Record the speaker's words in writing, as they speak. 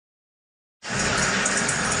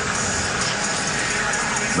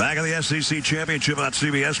Back in the SEC Championship on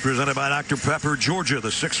CBS, presented by Dr. Pepper. Georgia, the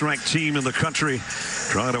 6th-ranked team in the country,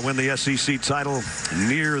 trying to win the SEC title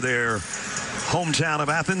near their hometown of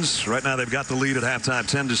Athens. Right now, they've got the lead at halftime,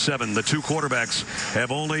 10-7. The two quarterbacks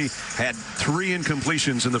have only had 3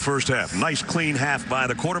 incompletions in the first half. Nice, clean half by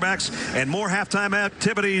the quarterbacks. And more halftime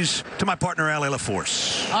activities to my partner, Allie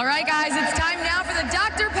LaForce. All right, guys, it's time now for the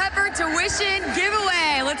Dr. Pepper tuition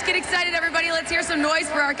giveaway. Let's get excited, everybody. Let's hear some noise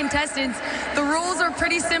for our contestants. The rules are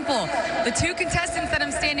pretty simple. The 2 contestants that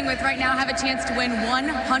I'm standing with right now have a chance to win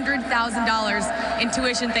 $100,000 in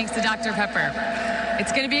tuition thanks to Dr. Pepper.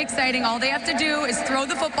 It's going to be exciting. All they have to do is throw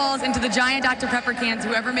the footballs into the giant Dr. Pepper cans.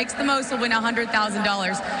 Whoever makes the most will win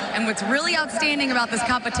 $100,000. And what's really outstanding about this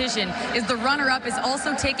competition is the runner-up is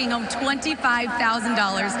also taking home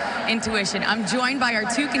 $25,000 in tuition. I'm joined by our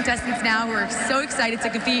 2 contestants now who are so excited to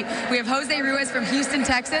compete. We have Jose Ruiz from Houston,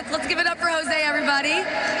 Texas. Let's give it up for Jose, everybody.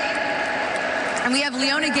 And we have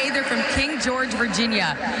Leona Gaither from King George,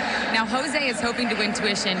 Virginia. Now, Jose is hoping to win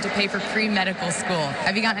tuition to pay for pre-medical school.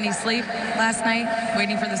 Have you gotten any sleep last night,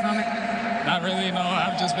 waiting for this moment? Not really, no.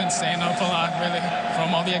 I've just been staying up a lot, really,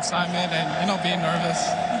 from all the excitement and, being nervous.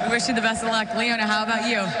 We wish you the best of luck. Leona, how about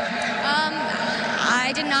you?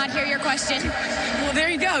 I did not hear your question. Well, there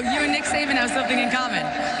you go. You and Nick Saban have something in common.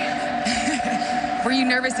 Were you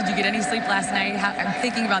nervous? Did you get any sleep last night? I'm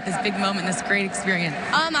thinking about this big moment, this great experience.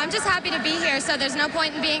 I'm just happy to be here, so there's no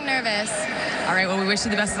point in being nervous. All right, well, we wish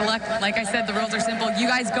you the best of luck. Like I said, the rules are simple. You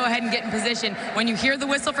guys go ahead and get in position. When you hear the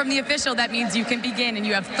whistle from the official, that means you can begin, and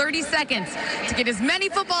you have 30 seconds to get as many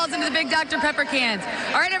footballs into the big Dr. Pepper cans.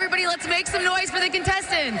 All right, everybody, let's make some noise for the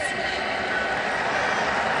contestants.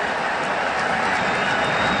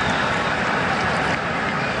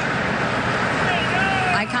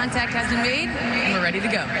 Eye contact has been made, and we're ready to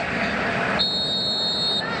go.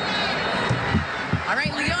 All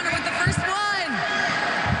right, Leona with the first one.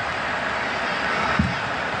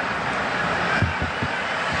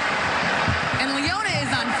 And Leona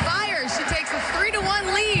is on fire. She takes a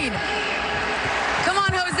 3-1 lead. Come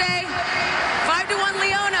on, Jose. 5-1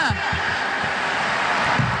 Leona.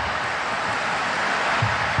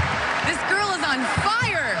 This girl is on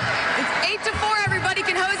fire. It's 8-4, everybody.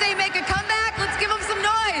 Can Jose make a comeback? Let's give him some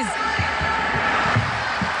noise.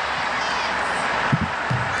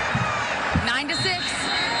 9-6.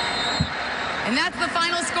 And that's the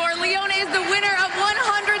final score. Leona is the winner of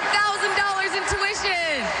 $100,000 in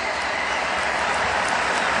tuition.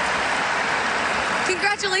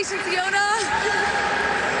 Congratulations, Leona.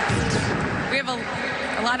 We have a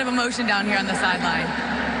lot of emotion down here on the sideline.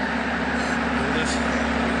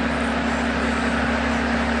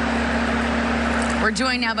 We're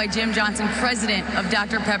joined now by Jim Johnson, president of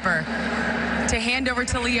Dr. Pepper, to hand over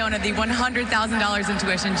to Leona the $100,000 in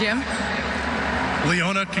tuition. Jim?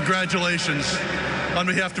 Leona, congratulations. On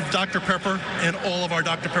behalf of Dr. Pepper and all of our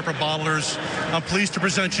Dr. Pepper bottlers, I'm pleased to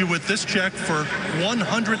present you with this check for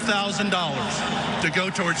 $100,000 to go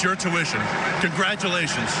towards your tuition.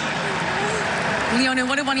 Congratulations. Leona,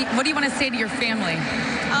 what do you want to say to your family?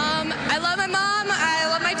 I love my mom, I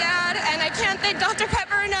love my dad, and I can't thank Dr.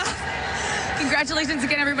 Pepper enough. Congratulations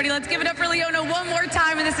again, everybody. Let's give it up for Leona one more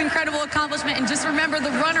time in this incredible accomplishment. And just remember,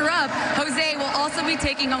 the runner-up, Jose, will also be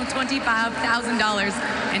taking home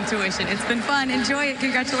 $25,000 in tuition. It's been fun. Enjoy it.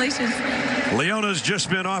 Congratulations. Leona's just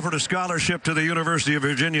been offered a scholarship to the University of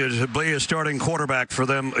Virginia to be a starting quarterback for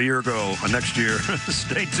them a year ago, next year.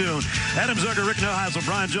 Stay tuned. Adam Zucker, Rick Neuheisel,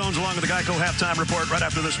 Brian Jones, along with the Geico Halftime Report right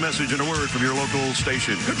after this message and a word from your local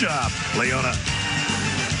station. Good job, Leona.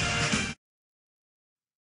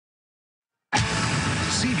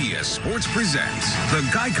 CBS Sports presents the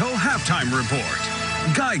Geico Halftime Report.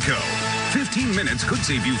 Geico. 15 minutes could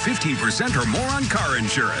save you 15% or more on car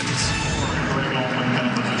insurance.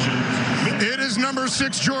 It is number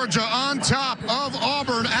 6, Georgia, on top of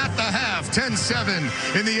Auburn at the half. 10-7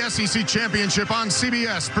 in the SEC Championship on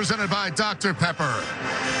CBS, presented by Dr. Pepper.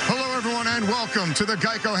 Hello, everyone, and welcome to the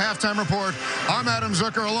Geico Halftime Report. I'm Adam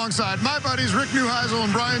Zucker, alongside my buddies Rick Neuheisel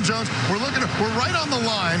and Brian Jones. We're right on the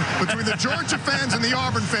line between the Georgia fans and the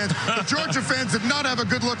Auburn fans. The Georgia fans did not have a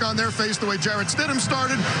good look on their face the way Jarrett Stidham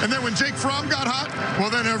started, and then when Jake Fromm got hot, well,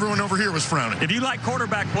 then everyone over here was frowning. If you like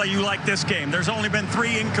quarterback play, you like this game. There's only been 3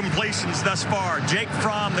 incompletions thus far. Jake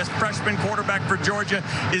Fromm, this freshman quarterback for Georgia,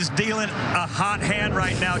 is dealing a hot hand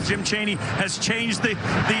right now. Jim Chaney has changed the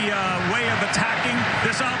way of attacking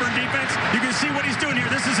this Auburn defense. You can see what he's doing here.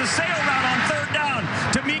 This is a sail route on 3rd down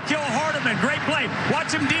to Mekil Hardeman. Great play.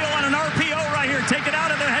 Watch him deal on an RPO right here. Take it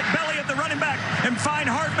out of the belly of the running back and find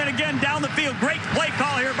Hardeman again down the field. Great play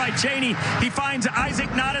call here by Chaney. He finds Isaac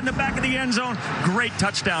Nott in the back of the end zone. Great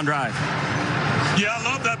touchdown drive. Yeah, I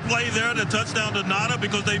love that play there, the touchdown to Nada,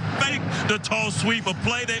 because they faked the toss sweep, a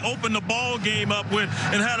play they opened the ball game up with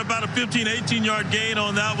and had about a 15, 18-yard gain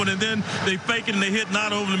on that one, and then they fake it and they hit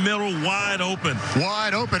Nada over the middle, wide open.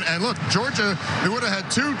 Wide open. And look, Georgia, they would have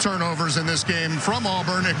had 2 turnovers in this game from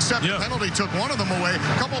Auburn, except the penalty took one of them away.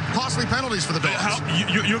 A couple costly penalties for the Dogs.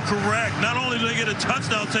 You're correct. Not only do they get a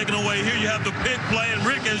touchdown taken away, here you have the pick play. And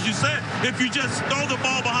Rick, as you said, if you just throw the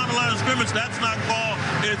ball behind the line of scrimmage, that's not called.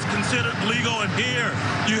 It's considered legal. And here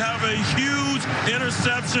you have a huge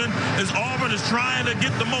interception as Auburn is trying to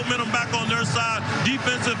get the momentum back on their side.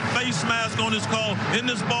 Defensive face mask on this call in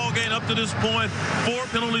this ball game up to this point. 4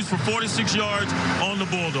 penalties for 46 yards on the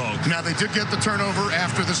Bulldogs. Now, they did get the turnover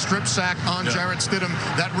after the strip sack on Jarrett Stidham.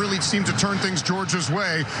 That really seemed to turn things Georgia's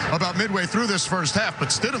way about midway through this first half, but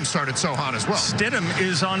Stidham started so hot as well. Stidham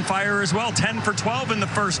is on fire as well, 10 for 12 in the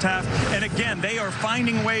first half. And again, they are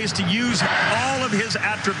finding ways to use all of his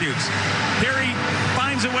attributes. Here he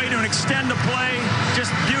finds a way to extend the play.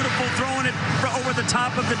 Just beautiful, throwing it over the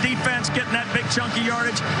top of the defense, getting that big chunky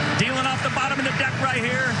yardage. Dealing off the bottom of the deck right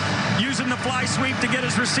here. Using the fly sweep to get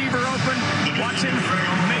his receiver open. Watch him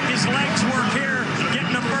make his legs work here.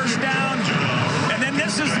 Getting the first down. And then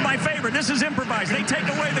this is my favorite. This is improvised. They take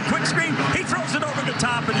away the quick screen. He throws it over the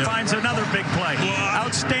top and finds another big play.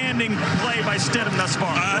 Outstanding play by Stidham thus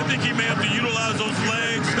far. I think he may have to utilize those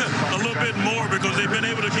legs a little bit more because they've been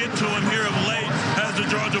able to get to him here of late as the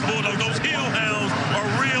Georgia Bulldogs. Those heel hounds are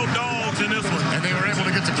real dogs in this one. And they were able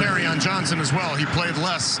to get to Kerryon Johnson as well. He played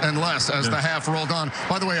less and less as the half rolled on.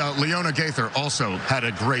 By the way, Leona Gaither also had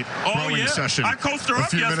a great rowing session. I coached her a up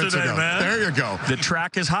few minutes yesterday, ago. man. There you go. The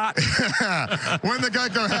track is hot. When the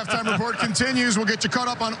Geico halftime report continues, we'll get you caught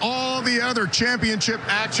up on all the other championship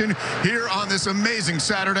action here on this amazing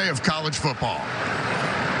Saturday of college football.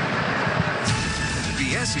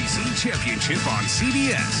 The SEC Championship on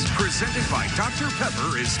CBS, presented by Dr.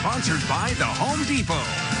 Pepper, is sponsored by the Home Depot,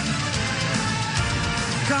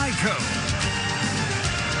 Geico,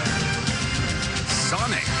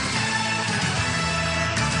 Sonic,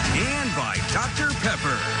 and by Dr.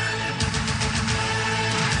 Pepper.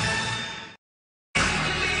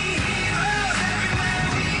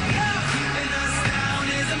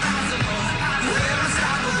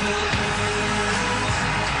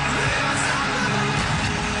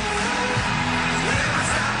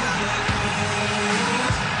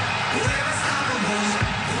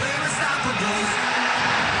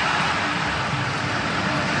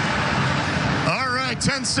 All right,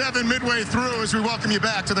 10-7 midway through as we welcome you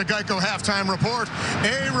back to the Geico halftime report.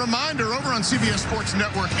 A reminder, over on CBS Sports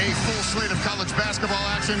Network, a full slate of college basketball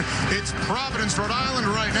action. It's Providence, Rhode Island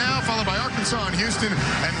right now, followed by Arkansas and Houston,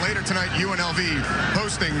 and later tonight UNLV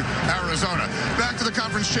hosting Arizona. Back to the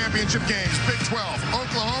conference championship games. Big 12,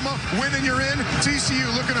 Oklahoma, winning you're in. TCU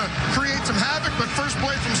looking to create some havoc, but first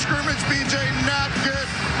play from scrimmage, BJ, not good.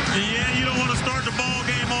 Yeah, you don't want to start the ball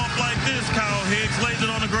game off like this. Kyle Hicks lays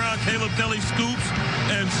it on the ground. Caleb Kelly scoops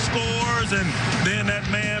and scores, and then that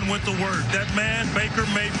man went to work. That man, Baker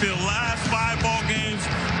Mayfield, last 5 ball games,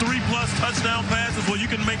 3+ touchdown passes. Well,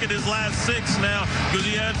 you can make it his last 6 now because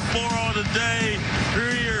he had 4 on the day.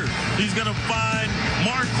 Here, he's going to find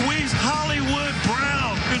Marquise Hollywood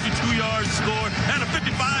Brown, 52-yard score, and a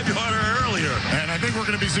 55-yarder earlier. And I think we're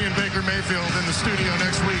going to be seeing Baker Mayfield in the studio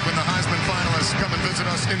next week when the Heisman finalists come and visit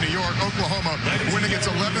us in New York. Oklahoma winning its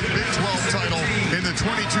 11th Big 12 title in the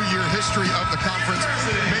 22-year history of the conference.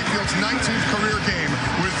 Mayfield's 19th career game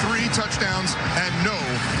with 3 touchdowns and no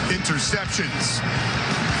interceptions.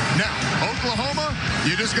 Now, Oklahoma,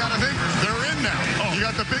 you just got to think they're in now. You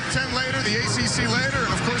got the Big Ten later, the ACC later,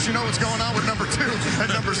 and of course you know what's going on with number 2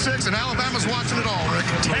 and number 6, and Alabama's watching it all, Rick.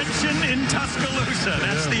 Tension in Tuscaloosa.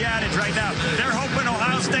 That's the adage right now. They're hoping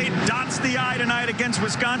Ohio State dots the I tonight against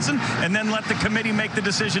Wisconsin and then let the committee make the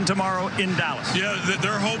decision tomorrow in Dallas. Yeah,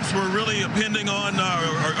 their hopes were really depending on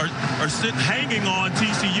hanging on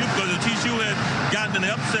TCU because if TCU had gotten an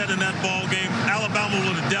upset in that ball game, Alabama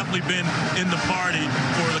would have definitely been in the party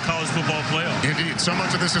for the college football playoff. Indeed. So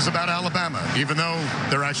much of this is about Alabama, even though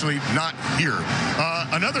they're actually not here.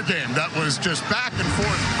 Another game that was just back and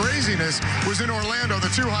forth craziness was in Orlando,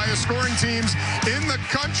 the 2 highest scoring teams in the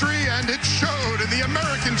country, and it showed in the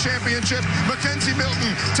American Championship. Mackenzie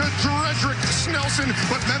Milton to Dredrick Snelson,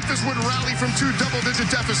 but Memphis would rally from 2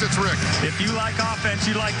 double-digit deficits, Rick. If you like offense,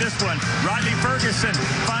 you like this one. Rodney Ferguson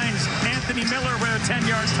finds Anthony Miller with a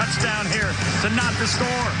 10-yard touchdown here to knot the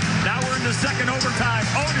score. Now we're in the second overtime.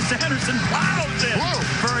 Otis Anderson plows it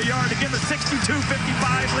for a yard to give a 62-55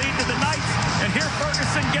 lead to the Knights. And here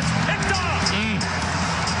Ferguson gets picked off.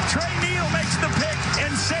 Trey Neal makes the pick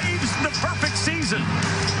and saves the perfect season.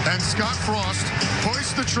 And Scott Frost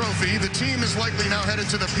hoist the trophy. The team is likely now headed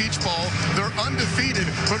to the Peach Bowl. They're undefeated,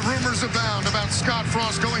 but rumors abound about Scott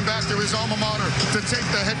Frost going back to his alma mater to take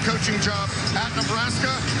the head coaching job at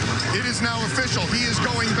Nebraska. It is now official. He is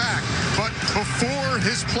going back. But before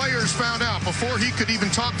his players found out, before he could even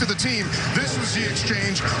talk to the team, this was the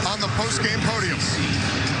exchange on the post-game podium.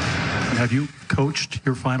 Have you coached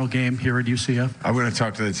your final game here at UCF? I'm going to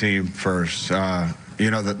talk to the team first. You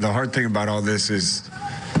know, the hard thing about all this is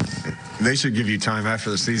they should give you time after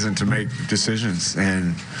the season to make decisions,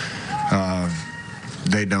 and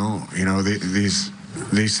they don't. You know, these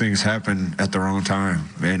things happen at the wrong time.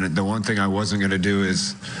 And the one thing I wasn't going to do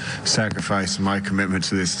is sacrifice my commitment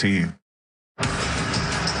to this team.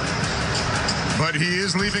 But he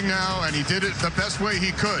is leaving now, and he did it the best way he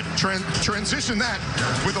could. Transition that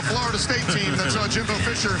with a Florida State team that saw Jimbo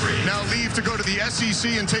Fisher now leave to go to the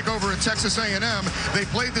SEC and take over at Texas A&M. They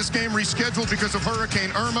played this game rescheduled because of Hurricane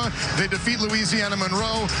Irma. They defeat Louisiana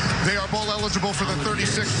Monroe. They are bowl eligible for the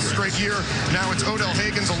 36th straight year. Now it's Odell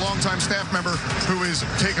Hagens, a longtime staff member, who is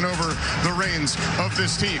taking over the reins of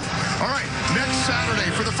this team. All right, next Saturday,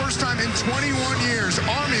 for the first time in 21 years,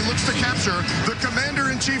 Army looks to capture the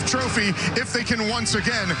Commander-in-Chief trophy if they can once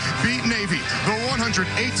again beat Navy. The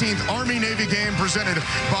 118th Army-Navy game presented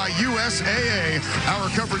by USAA. Our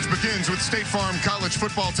coverage begins with State Farm College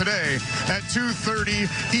Football today at 2:30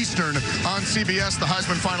 Eastern on CBS. The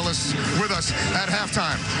Heisman finalists with us at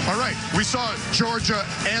halftime. All right, we saw Georgia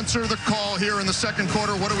answer the call here in the second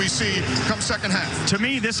quarter. What do we see come second half? To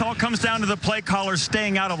me, this all comes down to the play callers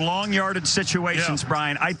staying out of long yardage situations,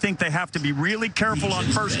 Brian. I think they have to be really careful on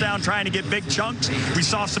first down, trying to get big chunks. We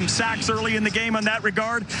saw some sacks early in the game on that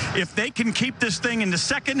regard. If they can keep this thing in the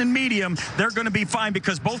second and medium, they're going to be fine,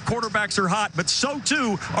 because both quarterbacks are hot, but so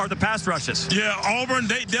too are the pass rushes. Yeah, Auburn,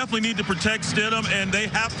 they definitely need to protect Stidham, and they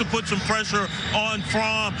have to put some pressure on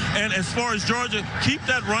Fromm. And as far as Georgia, keep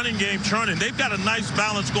that running game churning. They've got a nice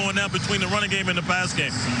balance going now between the running game and the pass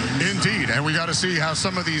game. Indeed, and we got to see how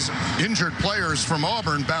some of these injured players from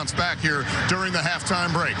Auburn bounce back here during the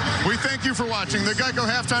halftime break. We thank you for watching the Geico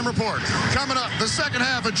Halftime Report. Coming up, the second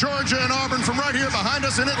half of Georgia and Auburn from right here behind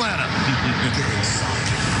us in Atlanta.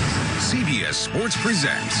 CBS Sports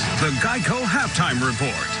presents the Geico Halftime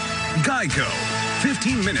Report. Geico.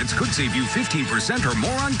 15 minutes could save you 15% or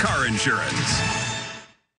more on car insurance.